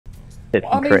Tips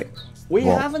and tricks. We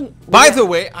What? haven't. By the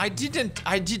way, I didn't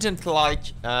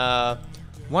like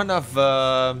one of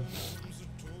the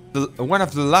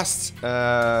last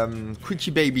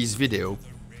Quickie Babies video.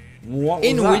 What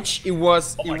In was that? which it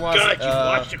was. Oh my god, you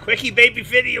watched the Quickie Baby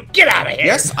video? Get out of here!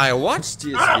 Yes, I watched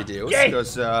these videos yay.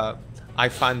 because I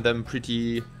find them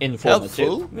pretty Informative.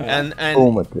 helpful Yeah.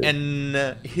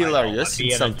 and hilarious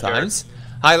sometimes.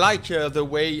 I like the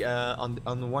way on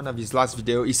one of his last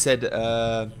video he said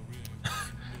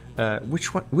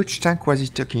which tank was he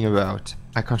talking about?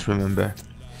 I can't remember.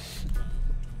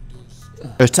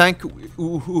 A tank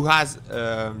who has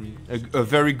a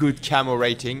very good camo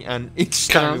rating, and each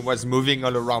time he was moving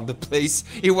all around the place,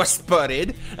 he was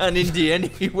spotted, and in the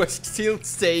end he was still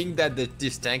saying that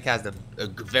this tank has a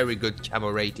very good camo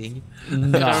rating.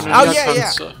 No. Oh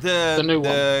yeah, the new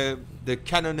one. The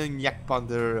Canon Yak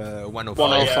Ponder 105.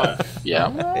 105. Yeah.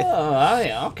 Oh,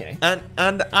 yeah, okay.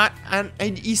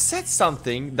 And he said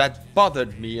something that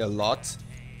bothered me a lot.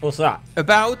 What's that?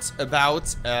 About seal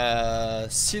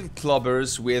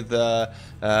clubbers with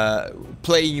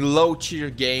playing low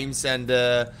tier games and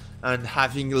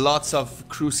having lots of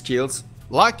crew skills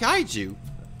like I do.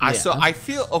 So I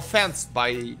feel offended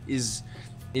by his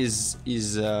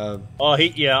Oh,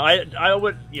 I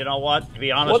would, you know what? To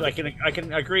be honest, I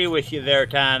can agree with you there,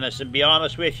 Tanis, and be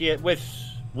honest with you, with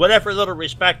whatever little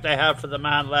respect I have for the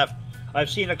man left, I've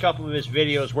seen a couple of his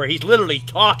videos where he's literally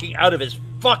talking out of his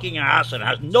fucking ass and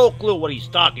has no clue what he's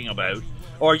talking about,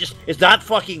 or just is that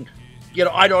fucking, you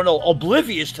know, I don't know,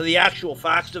 oblivious to the actual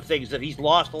facts of things, that he's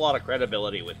lost a lot of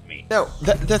credibility with me. No,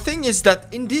 the thing is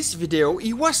that in this video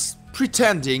he was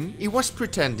pretending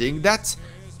that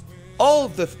all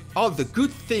the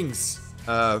good things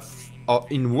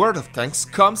in World of Tanks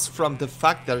comes from the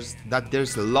fact that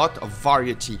there's a lot of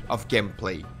variety of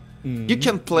gameplay. You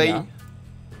can play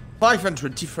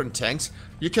 500 different tanks.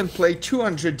 You can play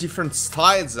 200 different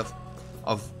styles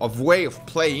of way of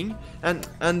playing,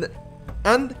 and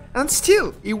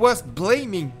still he was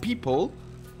blaming people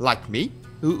like me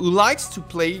who likes to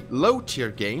play low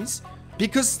tier games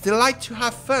because they like to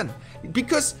have fun.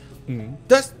 Because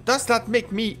does that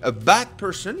make me a bad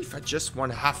person if I just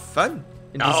want to have fun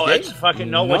in this game? It's fucking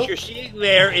no. What you're seeing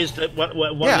there is that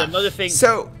another thing.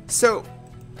 So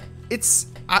it's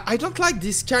I don't like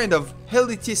this kind of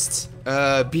elitist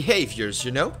behaviors,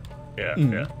 you know?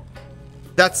 Yeah.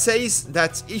 That says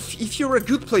that if you're a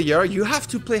good player, you have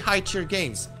to play high tier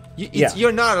games.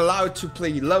 You're not allowed to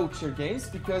play low tier games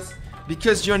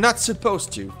because you're not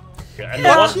supposed to. Yeah, and the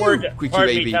one word, Quickie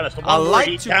pardon Baby, me, Tanis, the I one like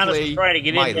word to Tanis play was trying to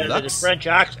get my in there, the French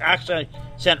accent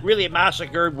really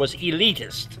massacred, was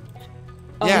elitist.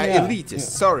 Elitist.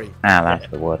 Sorry. Ah, that's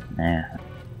the word. Yeah.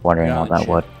 Wondering what that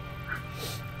word.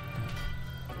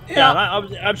 Yeah,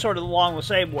 I'm sort of along the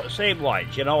same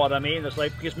lines. You know what I mean? It's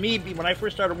like, because when I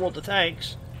first started World of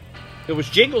Tanks, there was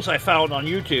jingles I found on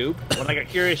YouTube when I got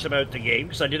curious about the game,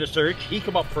 because I did a search. He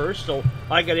came up first, so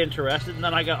I got interested, and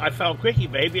then I found Quickie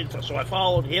Baby, and so I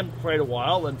followed him for quite a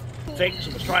while and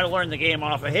was trying to learn the game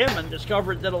off of him, and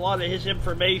discovered that a lot of his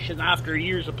information after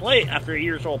years old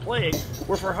playing,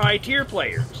 were for high tier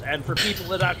players and for people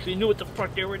that actually knew what the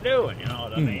fuck they were doing. You know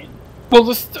what I mean? Well,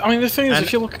 the thing is,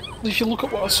 if you look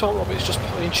at what I saw Robbie's just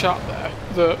put in chat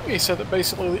there, he said that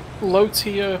basically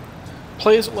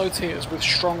players at low tiers with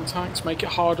strong tanks make it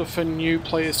harder for new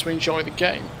players to enjoy the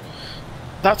game.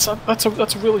 That's a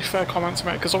really fair comment to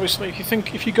make, because obviously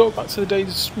if you go back to the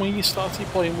days when you started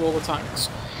playing World of Tanks,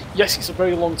 yes, it's a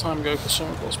very long time ago for some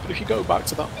of us, but if you go back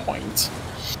to that point,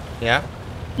 you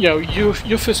know, your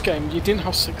first game, you didn't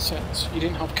have Sixth Sense, you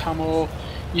didn't have camo,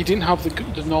 you didn't have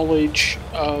the knowledge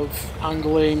of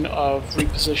angling, of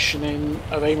repositioning,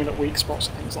 of aiming at weak spots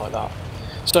and things like that.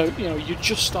 So, you know, you're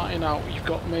just starting out, you've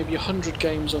got maybe 100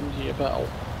 games under your belt,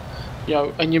 you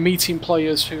know, and you're meeting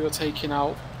players who are taking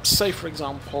out, say for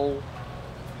example,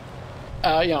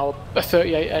 you know, a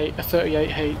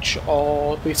 38H,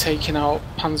 or they're taking out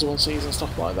Panzer 1Cs and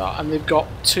stuff like that, and they've got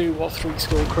 2 or 3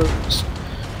 skill crews.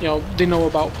 You know, they know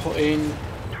about putting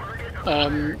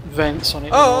vents on it, they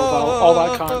know about all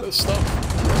that kind of stuff.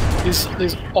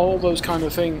 There's all those kind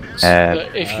of things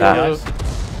that if you're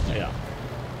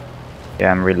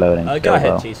Yeah, I'm reloading. Go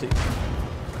ahead, TC.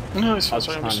 No, it's fine.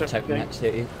 I'm just trying to next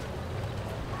to you.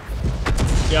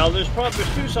 Yeah, there's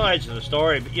 2 sides to the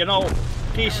story, but you know,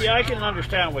 TC, I can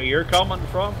understand where you're coming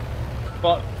from,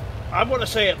 but I'm going to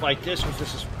say it like this, because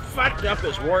this is fucked up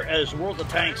as World of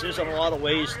Tanks is in a lot of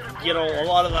ways. You know, a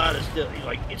lot of that is still,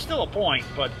 like, it's still a point,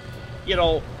 but you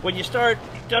know, when you start,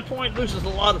 that point loses a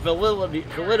lot of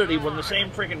validity when the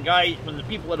same freaking guy, when the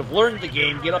people that have learned the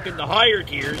game get up into higher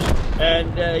tiers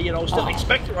and, you know, still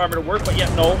expect their armor to work, but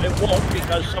yet no, it won't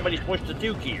because somebody's pushed the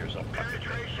 2 key or something.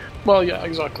 Well, yeah,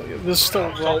 exactly. There's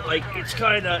still... So, like, it's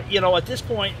kind of, you know, at this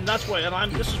point, and that's why,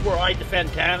 and this is where I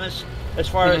defend Tannis, as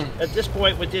far as, at this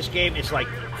point with this game, it's like,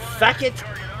 fuck it,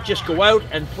 just go out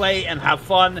and play and have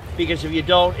fun, because if you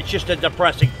don't, it's just a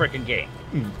depressing freaking game.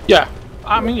 Yeah,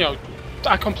 I mean, you know,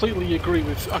 I completely agree.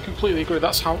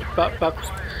 That's how that's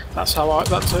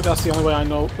the only way I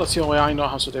know. That's the only way I know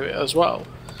how to do it as well.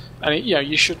 And yeah,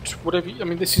 you should whatever. I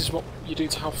mean, this is what you do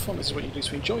to have fun. This is what you do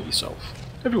to enjoy yourself.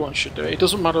 Everyone should do it. It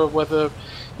doesn't matter whether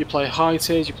you play high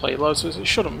tiers, you play low tiers. It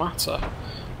shouldn't matter.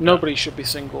 Nobody should be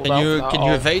singled out. Can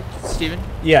you evade, Stephen?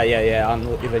 Yeah, I'm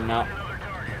evading now.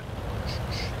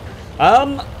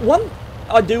 One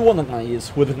I do want to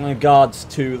raise with regards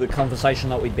to the conversation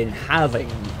that we've been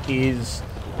having is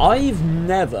I've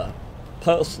never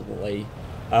personally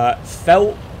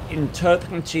felt,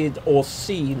 interpreted or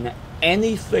seen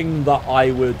anything that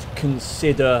I would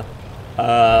consider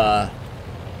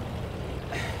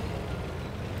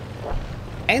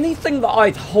anything that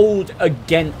I'd hold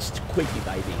against Quickie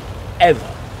Baby,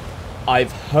 ever.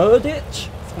 I've heard it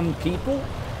from people,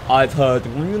 I've heard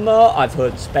rumour, I've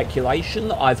heard speculation,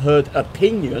 I've heard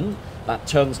opinion that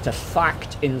turns to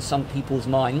fact in some people's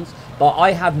minds, but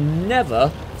I have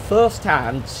never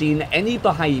firsthand seen any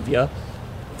behaviour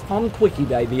from Quickie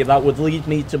Baby that would lead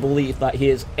me to believe that he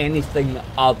is anything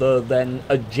other than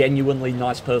a genuinely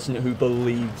nice person who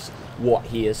believes what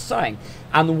he is saying.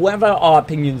 And whether our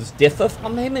opinions differ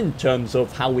from him in terms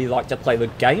of how we like to play the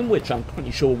game, which I'm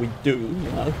pretty sure we do,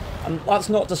 you know, and that's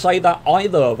not to say that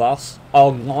either of us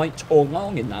are right or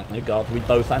wrong in that regard. We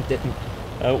both have different,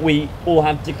 we all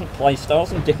have different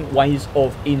playstyles and different ways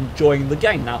of enjoying the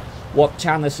game. Now, what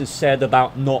Tannis has said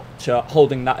about not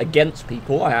holding that against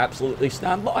people, I absolutely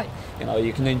stand by. You know,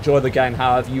 you can enjoy the game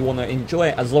however you want to enjoy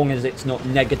it, as long as it's not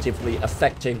negatively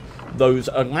affecting those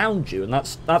around you. And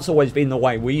that's always been the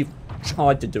way we've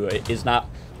tried to do it, is that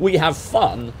we have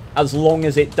fun as long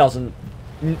as it doesn't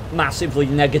massively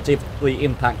negatively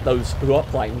impact those who are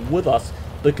playing with us,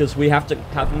 because we have to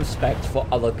have respect for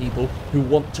other people who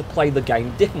want to play the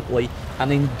game differently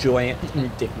and enjoy it in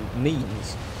different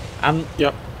means. And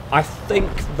yep. I think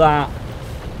that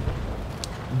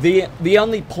the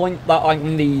only point that I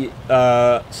really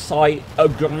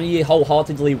agree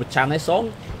wholeheartedly with Tannis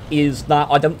on is that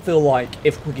I don't feel like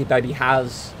if Quickie Baby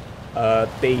has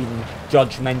been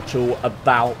judgmental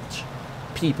about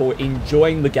people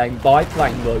enjoying the game by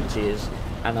playing low tiers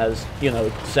and has, you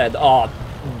know, said, oh,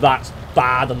 that's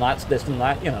bad and that's this and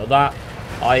that, you know, that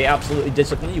I absolutely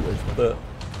disagree with. But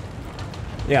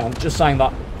yeah, I'm just saying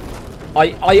that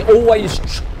I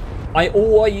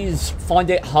always find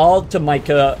it hard to make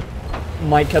a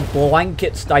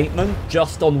blanket statement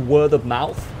just on word of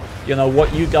mouth. You know,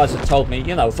 what you guys have told me,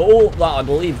 you know, for all that I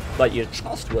believe that you're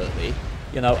trustworthy,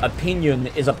 you know, opinion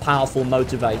is a powerful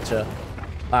motivator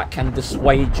that can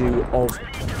dissuade you of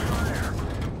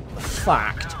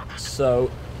fact. So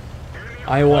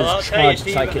I always try to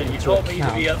take it into account. You told me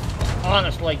to be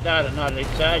honest like that and not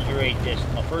exaggerate this.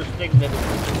 And the first thing that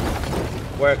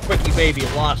where Quickie Baby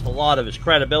lost a lot of his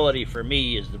credibility for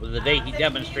me is the day he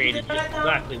demonstrated just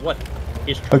exactly what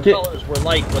his true colors were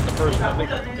like when the first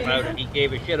mission came out and he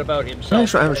gave a shit about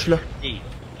himself.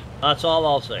 That's all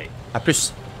I'll say. A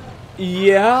plus.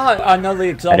 Yeah, I know the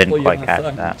example you're quite catch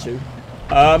referring that. to.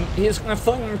 He's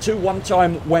referring to one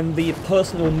time when the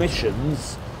personal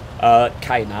missions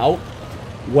came out,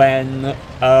 when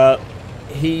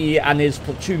he and his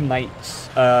platoon mates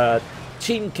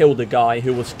team killed a guy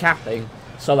who was capping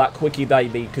so that Quickie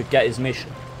Baby could get his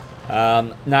mission.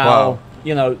 Now,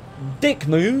 you know, dick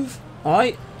move,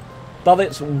 right? But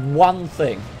it's one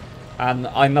thing. And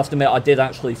I must admit, I did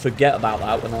actually forget about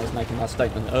that when I was making that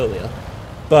statement earlier.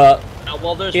 But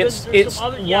well, it's some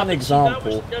other, one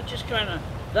example. That just kind of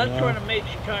kind of makes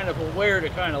you kind of aware to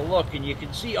kind of look, and you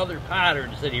can see other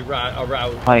patterns that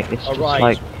arouse. It's just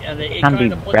like, and it can be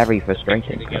very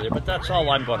frustrating together. But that's all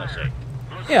I'm gonna say.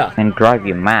 Yeah. And drive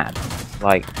you mad.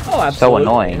 Like, so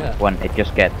annoying when it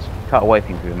just gets cut away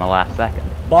from you in the last second.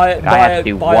 I have to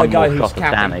do one more shot of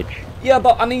damage. Yeah,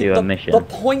 but I mean, the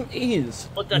point is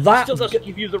but that still doesn't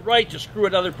give you the right to screw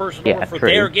another person over for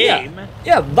their game.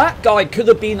 Yeah, that guy could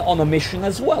have been on a mission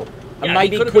as well. And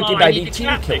maybe Quickie Baby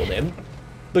team killed him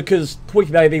because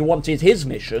Quickie Baby wanted his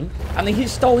mission, and he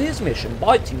stole his mission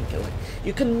by team killing.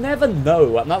 You can never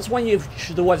know, and that's why you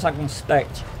should always have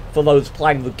respect for those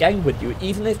playing the game with you,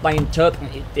 even if they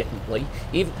interpret it differently.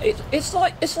 Even it's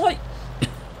like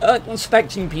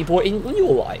respecting people in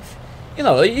real life. You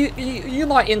know, you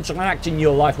might interact in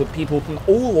your life with people from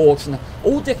all walks and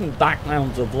all different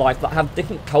backgrounds of life that have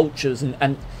different cultures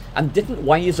and different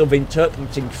ways of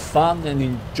interpreting fun and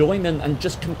enjoyment and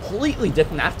just completely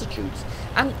different attitudes.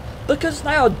 And because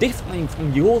they are differing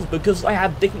from yours, because they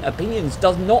have different opinions,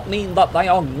 does not mean that they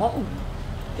are wrong.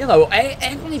 You know,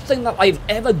 everything that they've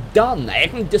ever done,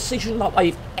 every decision that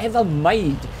they've ever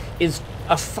made is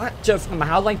a factor from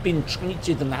how they've been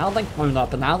treated and how they've grown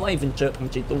up and how they've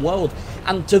interpreted the world.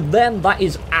 And to them, that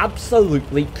is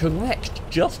absolutely correct,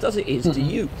 just as it is to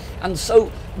you. And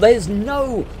so there is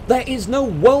no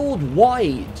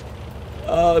worldwide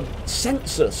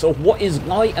census of what is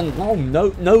right and wrong.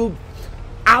 No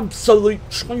absolute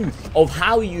truth of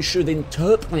how you should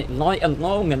interpret right and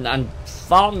wrong and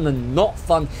fun and not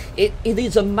fun. It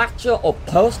is a matter of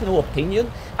personal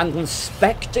opinion, and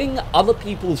respecting other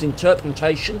people's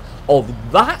interpretation of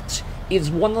that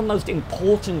is one of the most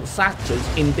important factors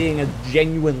in being a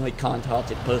genuinely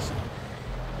kind-hearted person.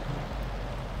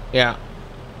 Yeah,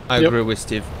 I agree with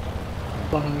Steve.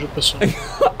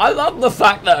 100%. I love the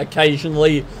fact that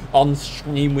occasionally on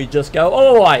stream we just go,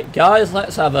 alright guys,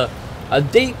 let's have a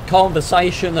deep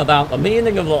conversation about the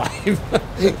meaning of life.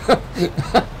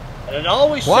 And it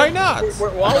always why not?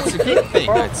 We're always a good thing.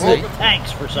 World of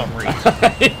Tanks for some reason.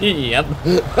 Yep.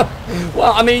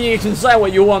 Well, I mean, you can say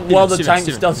what you want. World of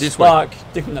Tanks does spark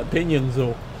different opinions,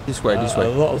 or this way. A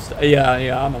lot of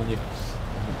yeah, I'm on you.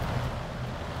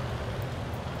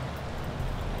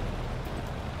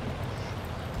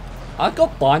 I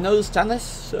got binos,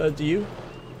 Tannis. Do you?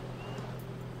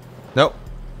 No.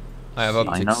 I have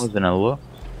optics. Binos and a look.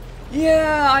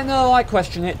 Yeah, I know, I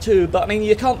question it too, but I mean,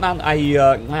 you can't mount a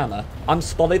lounger. I'm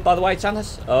spotted, by the way,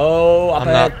 Tannis. Oh, up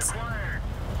ahead.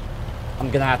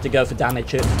 I'm gonna have to go for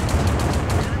damage here.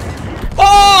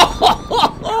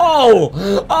 Oh,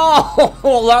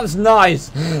 that's nice.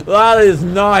 That is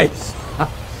nice.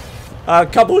 A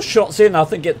couple of shots in, I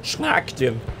think it tracked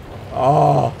him.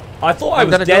 Oh, I thought I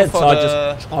was dead, so I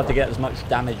just tried to get as much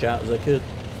damage out as I could.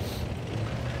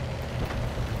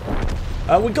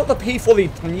 We've got the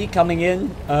P43 coming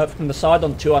in from the side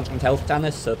on 200 health,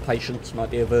 Tannis, so patience might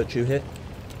be a virtue here.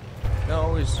 No,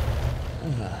 always.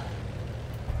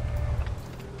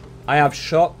 I have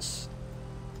shots.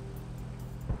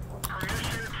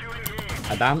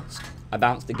 I bounced. I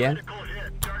bounced again.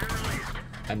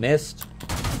 I missed.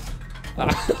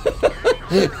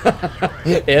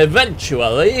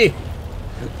 Eventually.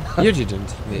 You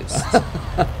didn't miss.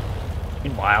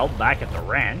 Meanwhile, back at the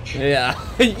ranch. Yeah,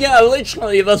 yeah,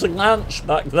 literally, there's a ranch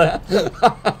back there.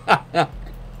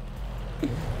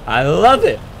 I love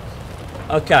it.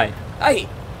 Okay. Hey,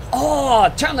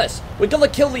 oh, Tannis, we're gonna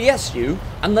kill the SU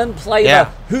and then play the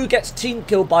who gets team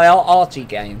killed by our arty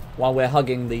game while we're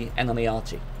hugging the enemy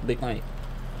arty. Big night.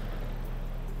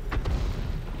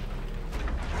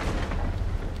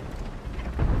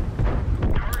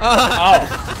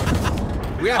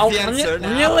 Oh. We have the answer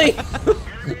now. Really?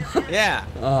 Yeah.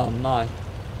 Oh my.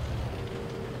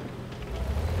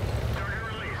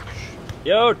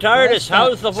 Yo, TARDIS,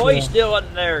 how's the voice doing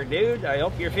there, dude? I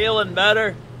hope you're feeling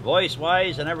better,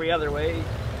 voice-wise and every other way.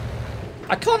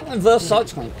 I can't reverse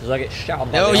side-screen because I get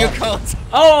shot by No, you can't.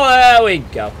 Oh, there we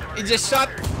go. He just shot.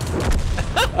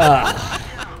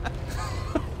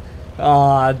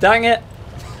 Ah, dang it.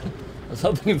 I was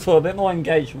hoping for a bit more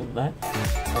engagement there.